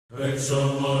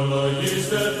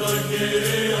Εξομολογήστε τον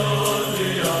Κύριο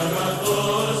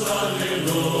διαγατός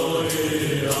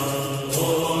αλληλούια,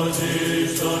 ότι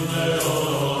στον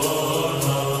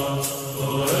αιώνα το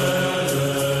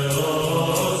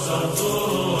έλεος αυτού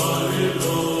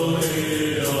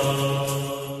αλληλούια.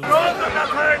 Rose on the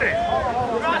third day.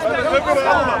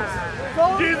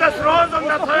 Jesus rose on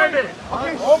the third day.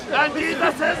 And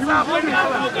Jesus is coming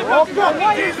back.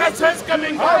 Jesus is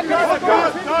coming back. No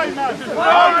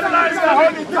Allah is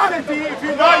coming.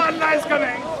 No Allah is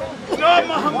coming. No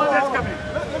Muhammad is coming.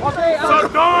 So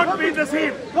don't be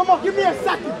deceived. Come on, give me a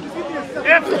second. Give me a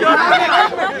second. If you're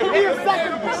Give me a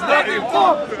second.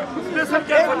 listen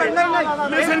carefully.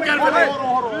 Listen carefully.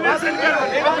 Listen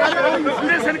carefully.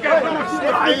 Listen carefully.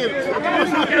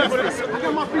 Listen carefully.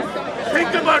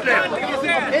 Think about it.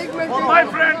 My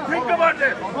friend, think about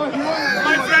it.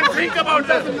 My friend, think about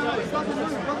this.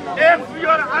 If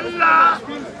your Allah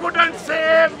couldn't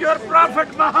save your Prophet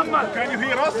Muhammad, can you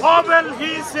hear us? How will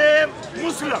he save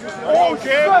Muslim?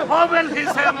 Okay. How will he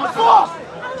save Muslim?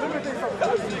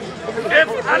 If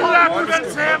Allah couldn't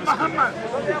save Muhammad,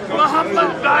 Muhammad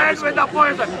died with a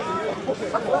poison.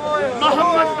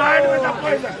 Muhammad died with a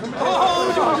poison.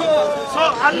 So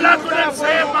Allah couldn't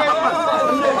save Muhammad,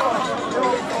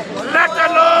 let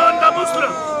alone the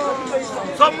Muslim.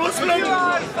 So Muslim,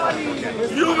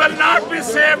 you will not be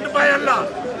saved by Allah.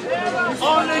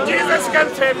 Only Jesus can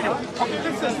save you.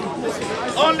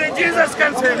 Only Jesus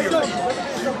can save you.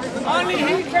 Only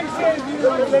He can save you.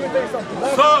 Let me tell you something.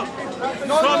 So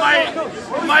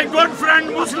my good friend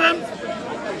Muslims,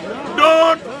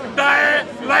 don't die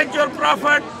like your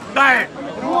Prophet died.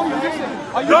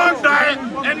 Don't die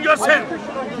in your sin.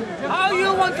 How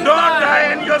you want to Don't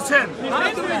die in your sin.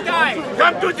 How do we die?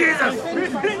 Come to Jesus.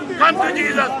 Come to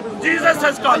Jesus. Jesus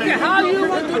is calling you. How you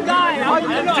want to die?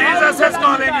 Jesus is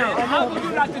calling you. How would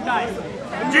you like to die?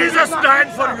 Jesus died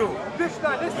for you.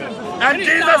 And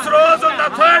Jesus rose on the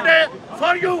third day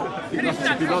for you.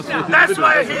 That's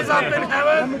why he's up in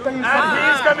heaven and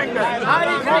he's coming back.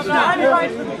 Hare Krishna,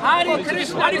 Hare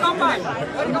Krishna, Hare come back.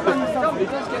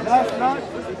 Last night,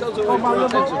 on my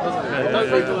limo,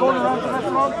 going around the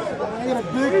restaurant, I ate a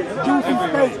big, juicy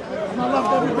steak. And I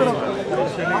loved every bit of it.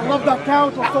 I love that cow.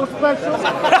 It was so special. I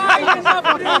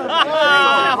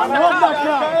love that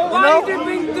cow. Why did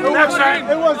we drink Next time,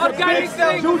 It was a organic big,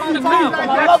 drink juicy from the meat. cow?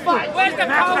 And I loved it. Where's the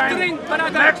cow drink?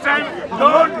 next time,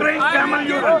 don't drink camel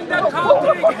urine. The cow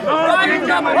drink. Don't drink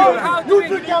camel urine. You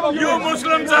drink camel You urine.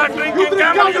 Muslims are You drinking drink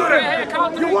camel camel urine.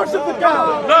 urine. You worship the cow.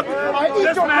 Look, I eat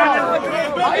this your man cow. is,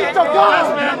 I eat your cow. this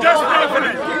man just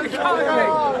definite.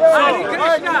 Hare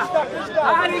Krishna,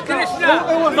 Hare Krishna.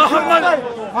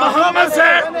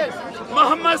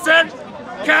 Muhammad said,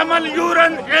 camel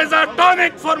urine is a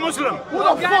tonic for Muslim. Who the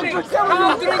fuck Organic. drinks Cow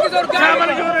camel drink is Camel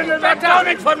organic. urine is a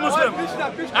tonic for Muslim.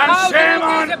 And shame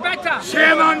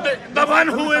on the one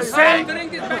who is saying,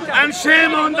 Drink is better. and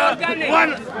shame on the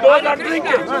one those are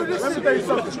drinking. Let me tell you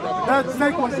something. That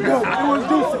steak was good. It was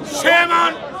juicy. Shame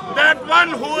on that one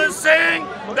who is saying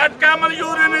that camel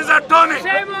urine is a tonic.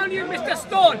 Shame on you, Mr.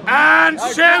 Stone. And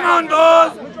shame on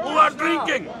those who are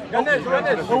drinking.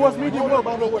 It was medium well,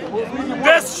 by the way. It was medium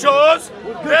well. This shows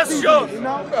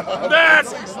that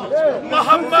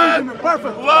Muhammad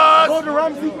Perfect. was Gordon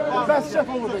Ramsay, best chef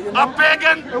over there. You a know?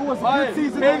 pagan. It was good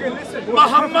seasoning.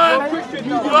 Muhammad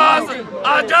was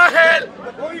a jahil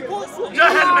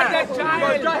man.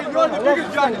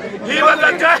 He was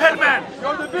a jahil man.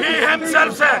 He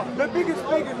himself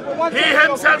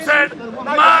said,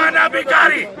 Mana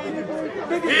Bikari.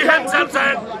 He himself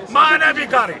said, Mana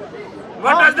Bikari.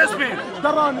 What does this mean?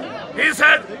 He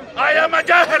said, I am a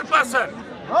jahil person.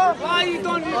 Why you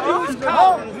don't use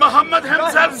cow? Muhammad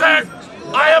himself said,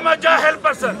 I am a jahil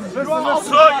person.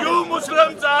 So you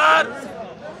Muslims are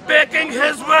taking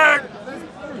his word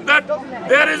that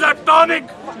there is a tonic.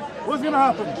 What's going to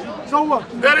happen? So what?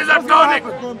 There is a What's gonna tonic.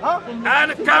 happen? Huh?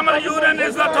 And camel urine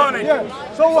is the tonic Yeah.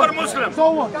 So what? for Muslims.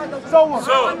 So what? So what?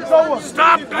 So, what?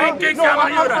 stop drinking No, camel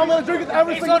I'm urine. going to drink it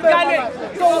every It's single day of my organic.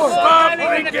 life. So what? Stop Organic in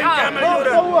the drinking cow. camel So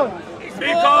urine. what?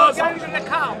 Because Organic in the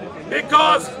cow.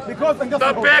 Because Because the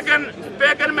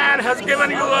pagan man has given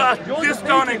you this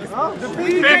tonic.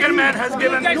 Pagan man has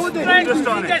given Get you strength, this you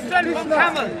tonic. get strength from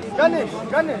camel. Ganesh.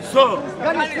 So,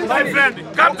 my friend,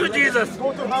 come to Jesus.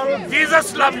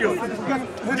 Jesus love you.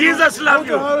 Jesus love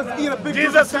you.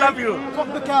 Jesus love you.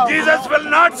 Fuck the cow. Jesus will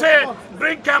not say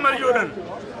drink camel urine.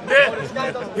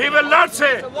 He will not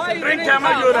say, drink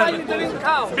camel urine.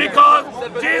 Because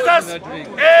Jesus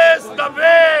is the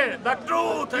way, the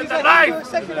truth, and the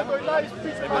life.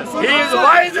 He is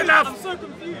wise enough.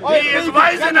 He is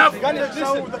wise enough. What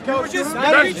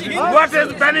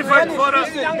is benefit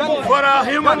for a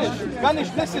human?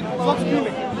 Ganesh, listen. Stop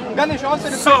screaming. Ganesh, answer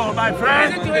the So, my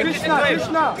friend,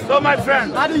 Krishna. so my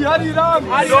friend, Hari Ram.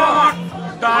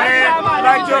 don't die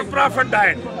like your prophet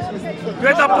died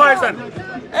with a poison.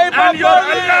 And your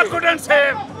Allah couldn't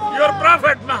save your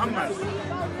prophet Muhammad.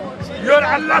 Your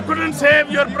Allah couldn't save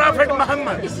your prophet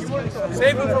Muhammad.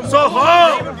 So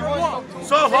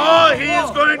how he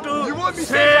is going to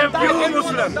save you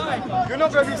Muslims? You're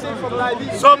not going to be saved from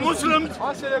diabetes. So Muslims,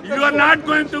 you are not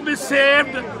going to be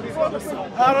saved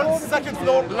Second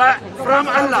floor. from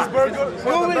Allah.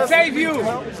 Who will save you?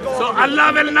 So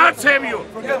Allah will not save you.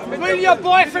 Will your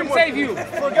boyfriend save you?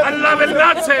 Allah will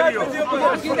not save you.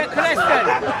 In the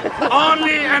cholesterol.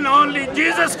 Only and only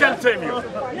Jesus can save you.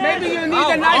 Maybe you need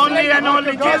a nice Only and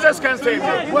only Jesus can save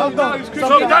you. Well done.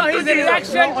 So come to his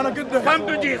Jesus. reaction. Come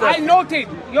to Jesus. I noted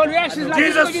your reaction is like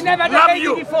Jesus this because you never had love a lady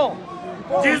you. before.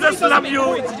 Jesus loves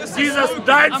you. Jesus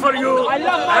died for you. I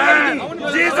love my And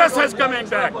lady. Jesus is coming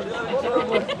back.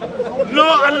 No,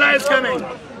 Allah is coming.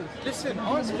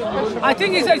 I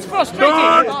think it's frustrating.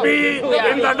 Don't be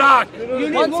in the dark. You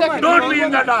need woman. Don't be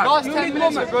in the dark. Last You 10 need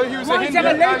minutes woman. ago, he was a Once you have a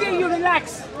Hindu. lady, you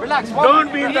relax. Relax.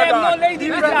 Don't be in You the have no dark. lady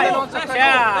in life.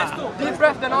 Yeah. Deep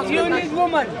breath, then answer You the need question.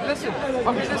 woman. Listen.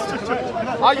 Okay,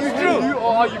 listen. Are you Hindu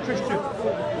or are you Christian?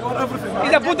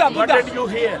 He's a Buddha. What did you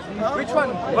hear? Which one?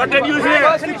 What did you hear?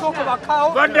 First you talk about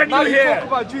cow. What did now you hear? talk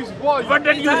about Jesus. What? What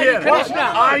did you hear? Krishna.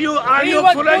 Are you He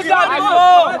was foolish? Buddha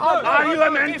before. Are you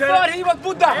a mental? Before he was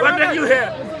Buddha. What did you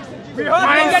hear? I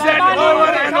That said man over will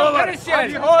and become over.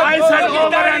 Christian. I said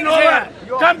over and over.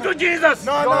 Come to Jesus.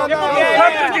 Come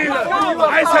to Jesus.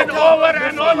 I said over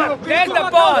and over. There's the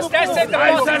boss. That's it. The I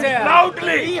boss is said here.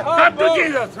 loudly. Come to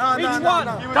Jesus. Which one?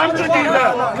 Come to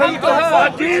Jesus. Come to her.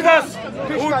 Jesus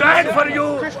who died for you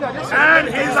and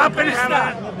he's up in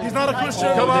heaven. He's not a Christian.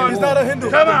 He's not a Hindu.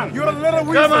 Come on. You're a little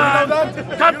weasel. Come on. You know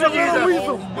that? Come to You're a little Jesus.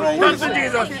 weasel. You're a Come weasel. to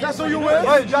Jesus. That's who you is.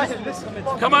 Hey, Jahid, listen.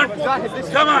 Come on.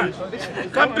 Come on.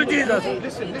 Come to Jesus.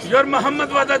 Your Muhammad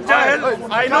was a jahil.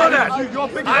 I know that.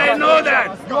 I know that.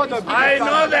 I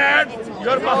know that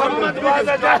your Muhammad was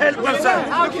a jahil person.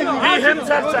 He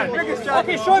himself said.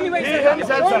 Okay, show me where He he's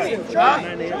himself said. Huh?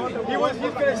 He's going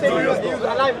to say he was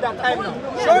alive at that time now.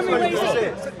 Show me where he's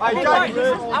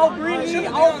I'll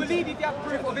believe if you have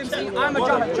proof of him saying I'm a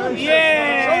Jahil.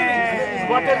 Yeah.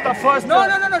 What is the first? No,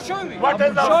 show me. What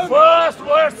is the first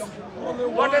verse?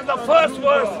 What is the first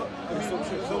verse? Of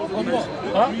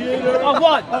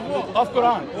what? Of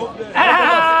Quran.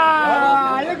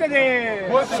 Ah, look at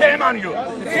this. Shame on you.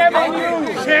 Shame on you.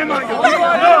 Shame on you. You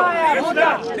are a No, liar, it's Buddha.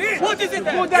 not.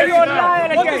 Buddha, you are a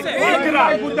liar again. Ikra.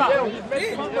 Buddha.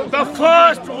 The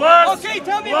first verse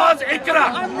tell me was Ikra.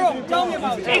 I'm wrong. Tell me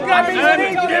about it. Ikra And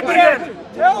means Gabriel.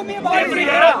 Tell me about it. Gabriel.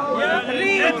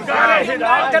 Read. It got it.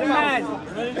 Like a man.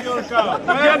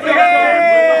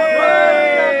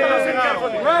 Listen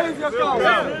carefully. Where is your cow?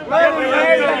 Where's your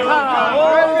cow?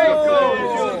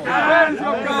 Where's your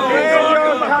cow? Where's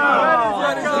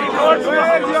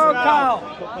your cow? Where's your cow?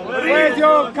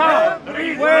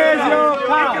 Where's your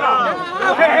cow?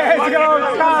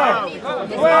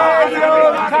 Where's your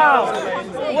cow?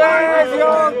 Where's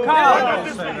your cow?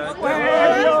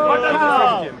 Where's your cow?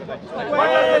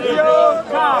 Where's your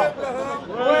cow?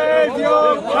 Where's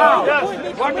your cow?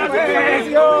 What does it Where's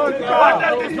mean? your What cow?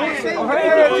 does it mean?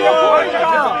 Where's your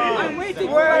cow?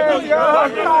 Where's your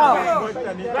cow?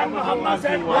 When Muhammad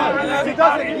said, He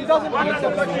doesn't answer the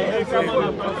question.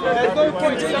 There's no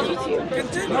point.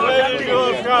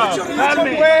 tell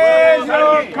me. Where's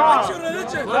your cow?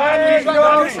 Where's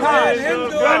your cow?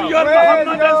 When your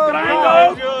Muhammad is crying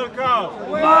out,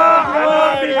 Ma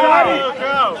ana bihari.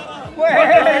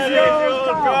 Where's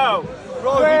your cow?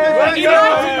 Where's your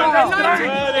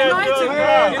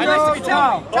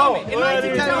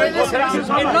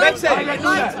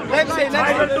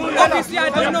Obviously, I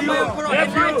don't know my own Quran.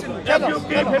 If you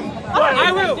give him,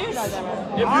 I will.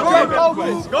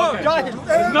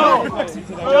 No.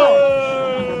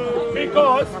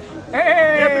 Because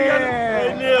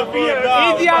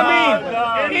Idi Amin.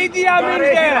 Idi Amin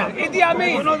there. Idi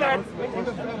Amin. you know that.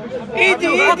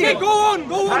 Idi.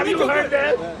 Have you heard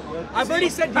that? I've already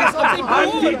said yes. I'm saying go I'm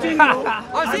on. teaching you.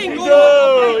 I'm saying go No, on.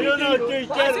 you're not I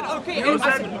teaching. said okay. I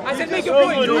said make a So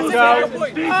point. good, I you said make a guys.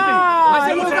 point. Teach me. I said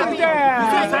You look said at me. me. You You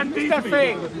said said teach Mr. me.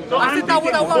 Fake. So I I'm said that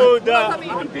what I teaching want. you. Buddha, I'm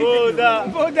teaching you. Buddha,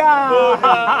 Buddha.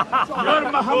 You're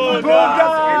Muhammad. Buddha.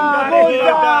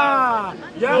 Buddha.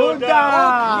 Buddha.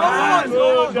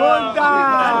 Buddha.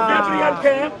 And Gabriel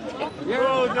came.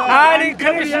 Hare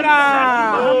Krishna.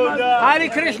 Buddha. Hare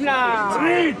Krishna.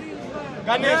 Read.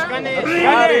 Ganesh.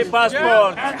 Hari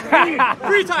passport.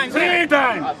 Three times. Three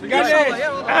times. Ganesh.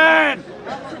 And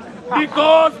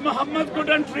because Muhammad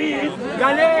couldn't read,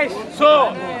 Ganesh.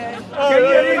 so Can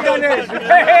you read Ganesh?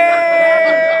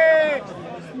 Hey!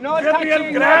 No Gabriel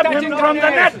touching, grabbed no him touching from the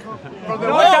neck. Ganesh. No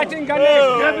touching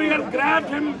Ganesh. Gabriel grabbed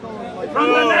him from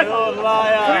the neck. You're a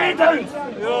liar. Three times.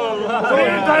 You're a liar.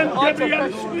 Three times Gabriel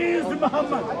squeezed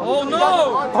Muhammad. Oh no!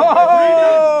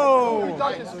 Oh!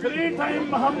 Three times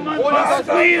Muhammad was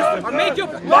squeezed Make your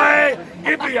by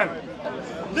Gabriel.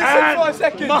 Listen for a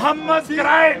second. Muhammad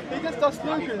cried, He just starts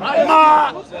smoking.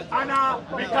 Ma ana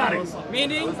bikari.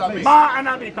 meaning. Ma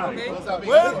ana bikari.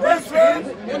 Well, my friend,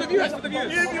 For the viewers, for the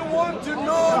viewers. if you want to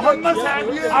know Muhammad said,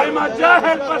 I'm a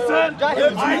jahil person. I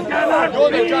cannot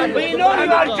read. We know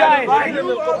you are Jai.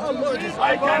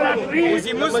 I cannot read. Is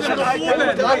he Muslim before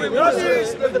then?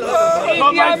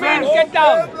 Idi Amin, get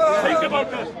down. Think about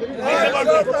this. Think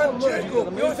about this.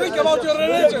 You think about your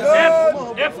religion.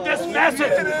 If this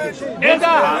message is from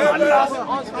Allah,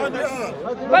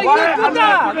 Why you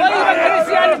Buddha? Why you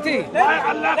Christianity? why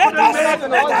Allah couldn't make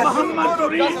Muhammad to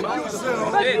read?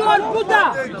 But you are Buddha.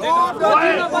 Why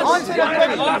Allah couldn't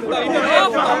make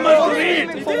Muhammad to read?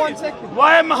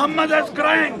 Why Muhammad is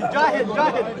crying?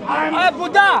 I'm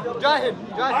Buddha.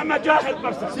 I'm a jahil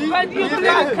person. But you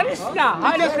believe Krishna.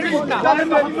 Hare Krishna. Why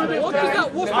Muhammad is What is crying? that?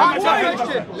 What's I'm a jahil that?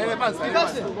 person.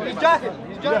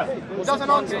 He doesn't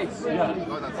answer.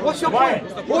 What's your point?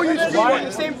 Who you doing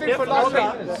the same thing for last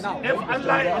week? If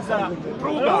Allah is a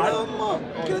true God,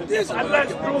 if Allah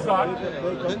is true God,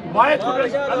 why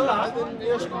couldn't Allah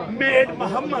made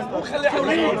Muhammad to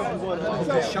read?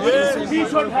 He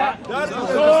should have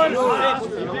shown,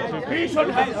 he should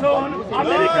have shown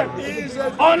American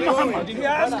on Muhammad.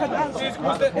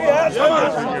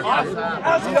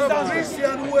 As a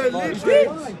Christian who are literate,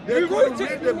 they couldn't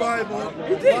read the Bible,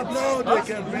 but now they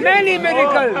can read. Many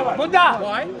miracles.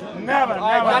 Buddha. Never,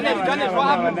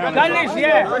 Ganesh,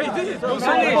 yeah.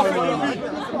 Ganesh.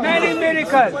 Many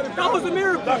miracles. That was a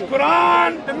miracle. the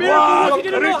Quran The miracle was he was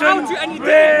didn't know how written to, and he did.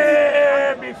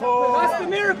 way before, That's the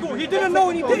miracle. He didn't know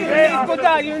and he did.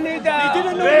 Buddha, you need He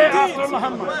didn't know way and he after did.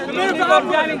 Muhammad. The you miracle need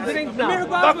happened. organic drink The now.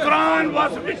 miracle The happened. Quran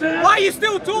was written Why are you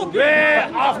still talking? way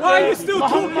after Why are you still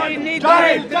talking? Muhammad You need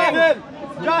died. drink.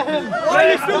 Why are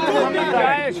you still talking?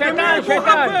 Shaitan, What shaitan.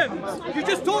 happened? You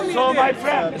just told me. So it my did.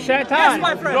 friend, Yes, Shaitan.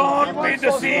 my friend. don't be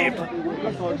deceived.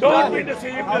 Don't be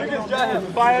deceived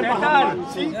by Muhammad,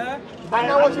 by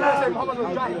Allah,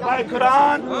 by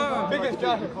Quran,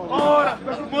 or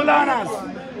Mulanas.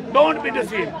 Don't be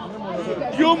deceived.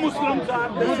 You Muslims are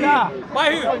deceived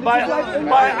By who? by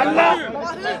Allah,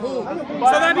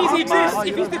 So that means he exists.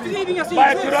 If he's deceiving us, he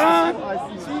by exists. Quran,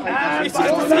 and If by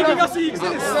he's deceiving Mulana. us, he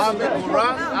exists.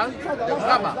 Quran and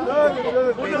Muhammad.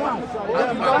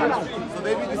 So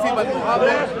they be deceived by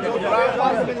Muhammad, the Quran.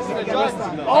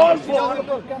 All four,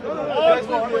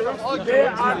 they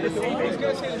are deceiving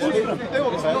Muslims.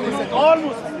 All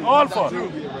Muslims, all four.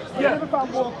 Yeah.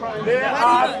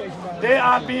 They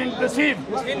are being deceived.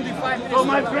 So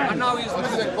my friend,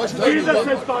 Jesus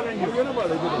is calling you.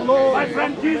 My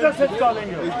friend, Jesus is calling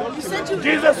you.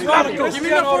 Jesus loves you. Give me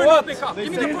the phone, I'll pick up. Give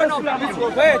me the phone, I'll pick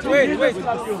up. Wait. Jesus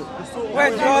loves you.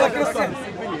 Wait, you are a Christian.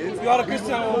 You are a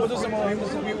Christian or Buddhism or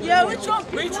Hinduism. Yeah, which one?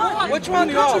 Which one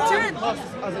you are?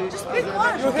 Just pick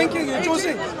one. You're thinking, you're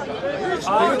choosing.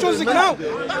 You're choosing now.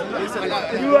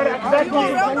 You are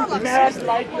exactly mad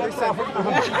like your Prophet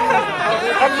Muhammad.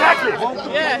 Exactly.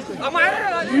 Yes. Am I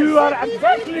right? You are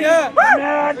exactly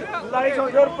mad like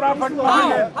your Prophet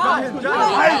Muhammad.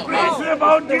 I preach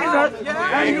about Jesus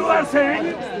and you are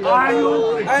saying, are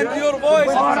you And your voice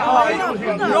or are you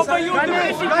Hindu? No, but you're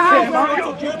doing Shame on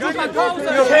you.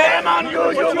 Shame on you,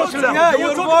 you Muslim. yeah,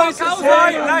 your voice is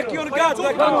high like your God.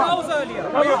 Like cows earlier. You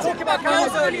were talking about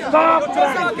cows earlier. Stop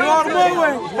crying. you are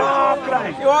mowing. Stop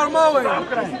crying. You are mowing.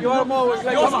 You are mowing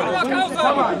like your God.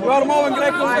 You are mowing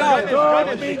like your God.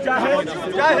 Don't be jahil.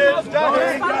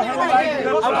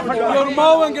 You're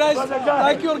mowing guys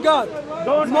like your God.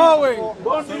 Don't be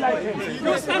like him.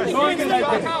 Don't be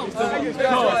like him.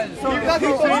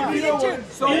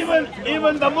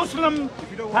 Even the Muslims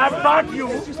have taught you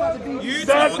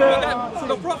that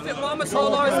the Prophet Muhammad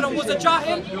sallallahu alaihi wasallam was a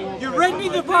jahil. You read me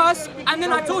the verse, and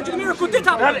then I told you the miracle did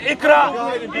happen. that Ikra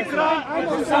is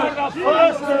the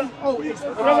first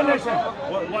revelation.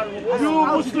 You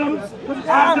Muslims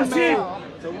are deceived.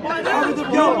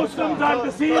 You Muslims are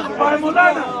deceived by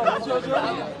Mulana.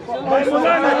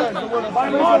 By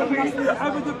Maulvi,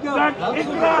 that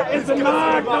Ikra is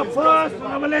not the first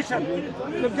revelation.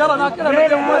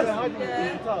 Whereas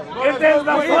it is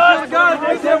the first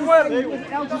revelation.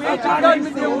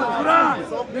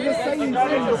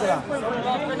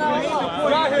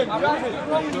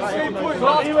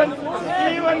 So even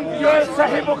your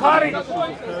Sahih Bukhari,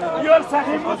 your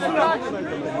Sahih Muslim,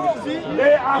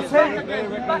 they are saying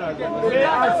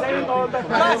all the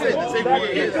time that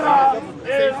Ikra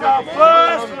is the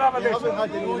first revelation.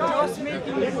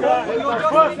 Ikra is the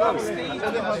first revelation.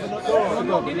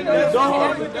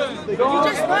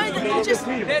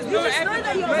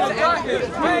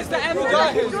 Where's the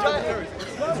evidence?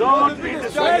 Don't be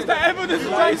Where's deceived. the evidence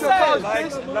that he says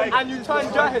this and you turn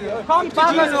jahil? Come to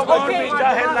Jesus, Don't okay? be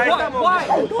jahil like Why? that. Why?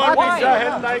 Don't be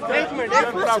jahil like that.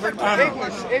 Your Prophet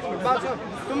Muhammad.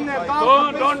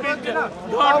 Don't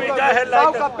be jahil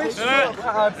like that.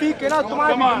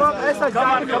 Come on.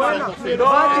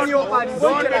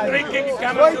 Don't be drinking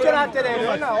camel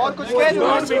urine.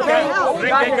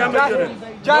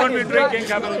 Don't be drinking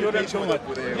camel urine too much.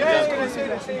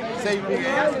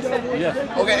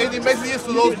 Okay, any messages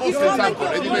to those Muslims, Uncle?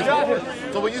 Any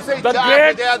messages? So when you say The that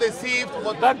great- they are deceived,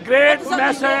 what? The great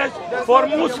message for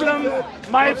Muslim,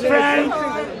 my friend,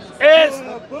 is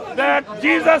that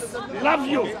Jesus loves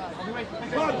you.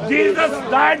 Jesus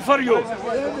died for you.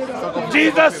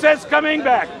 Jesus is coming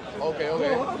back. Okay,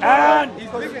 okay. And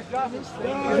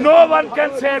no one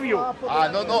can save you. No.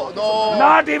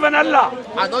 Not even Allah.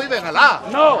 Not even Allah.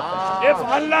 No. If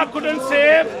Allah couldn't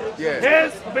save Yes.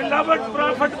 His beloved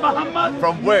Prophet Muhammad,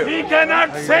 From where? He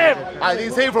cannot save. I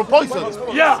didn't say from poison.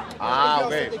 Yeah.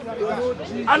 Okay.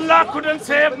 Allah couldn't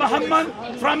save Muhammad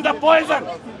from the poison.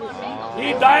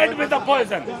 He died with the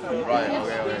poison. Right,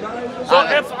 okay. So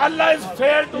if Allah is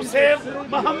fair to save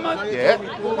Muhammad, Yeah.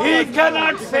 He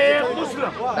cannot save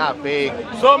Muslim. Not big.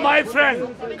 So my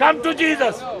friend, come to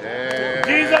Jesus. Yeah.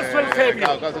 Jesus will save you.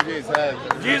 Come to Jesus.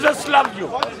 Jesus loves you.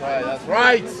 That's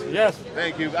right. Yes.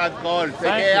 Thank you, Uncle. Take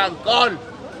Thank care, you. Uncle.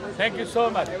 Thank you so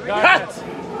much. God bless.